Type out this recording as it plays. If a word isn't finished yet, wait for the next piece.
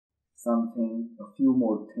a few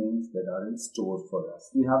more things that are in store for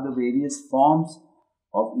us. We have the various forms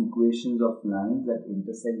of equations of lines that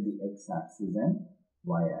intersect the x-axis and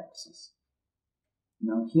y-axis.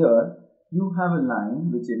 Now here you have a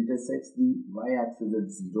line which intersects the y-axis at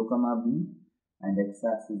 0, b and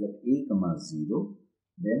x-axis at a, 0.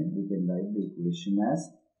 Then we can write the equation as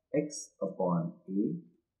x upon a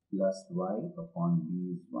plus y upon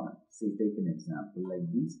b is 1. Say take an example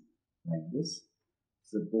like this.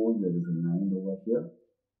 Suppose there is a line over here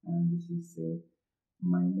and this is say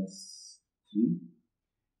minus 3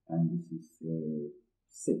 and this is say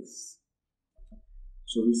 6.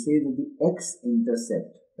 So we say that the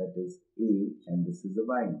x-intercept, that is a, and this is the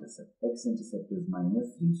y-intercept. X-intercept is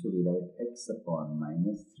minus 3, so we write x upon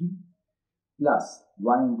minus 3 plus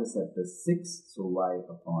y-intercept is 6, so y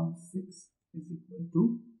upon 6 is equal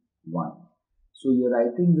to 1. So you're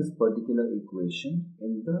writing this particular equation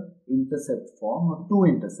in the intercept form or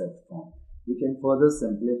two-intercept form. We can further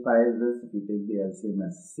simplify this. If you take the LCM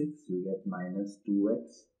as 6, you get minus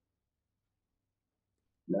 2x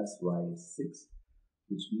plus y is 6,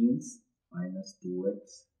 which means minus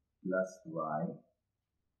 2x plus y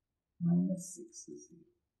minus 6 is 0,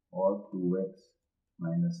 or 2x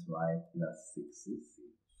minus y plus 6 is 0.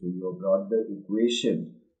 So you have brought the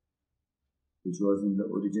equation which was in the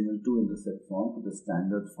original two-intercept form to the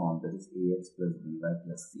standard form, that is ax plus by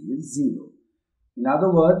plus c is 0. In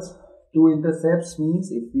other words, two intercepts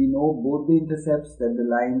means if we know both the intercepts that the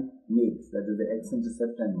line makes, that is the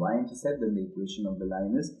x-intercept and y-intercept, then the equation of the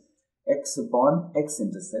line is x upon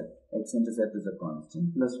x-intercept, x-intercept is a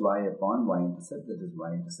constant, plus y upon y-intercept, that is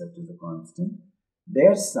y-intercept is a constant.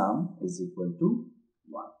 Their sum is equal to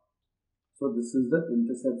 1. So this is the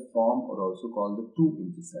intercept form, or also called the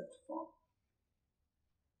two-intercept form.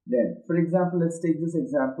 Then, for example, let's take this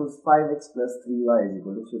example, 5x plus 3y is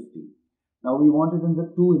equal to 50. Now we want it in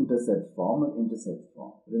the two-intercept form or intercept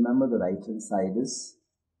form. Remember, the right-hand side is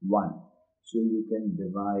 1. So you can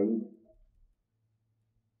divide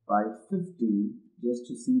by 15 just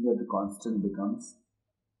to see that the constant becomes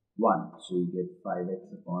 1. So you get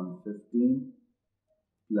 5x upon 15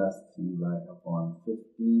 plus 3y upon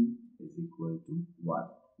 15 is equal to 1,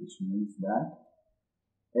 which means that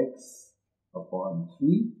x upon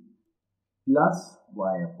 3 plus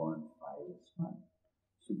y upon 5 is 1.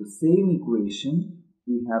 So the same equation,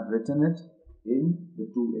 we have written it in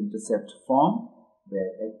the two-intercept form,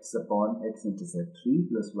 where x upon x-intercept 3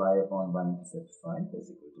 plus y upon y-intercept 5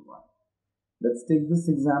 is equal to 1. Let's take this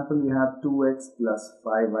example. We have 2x plus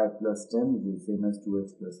 5y plus 10, which is the same as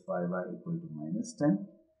 2x plus 5y equal to minus 10.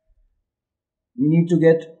 We need to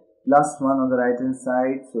get plus 1 on the right hand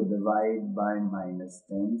side, so divide by minus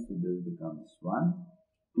 10, so this becomes 1.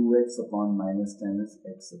 2x upon minus 10 is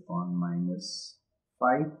x upon minus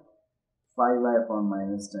 5. 5y upon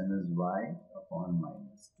minus 10 is y upon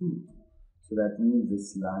minus 2. So that means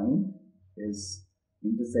this line is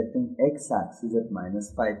intersecting x-axis at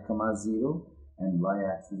minus 5, 0 and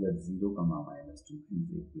y-axis at 0, minus 2. In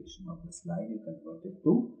the equation of this line, you convert it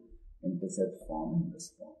to intercept form in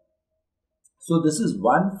this form. So this is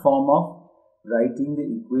one form of writing the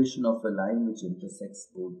equation of a line which intersects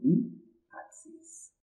both the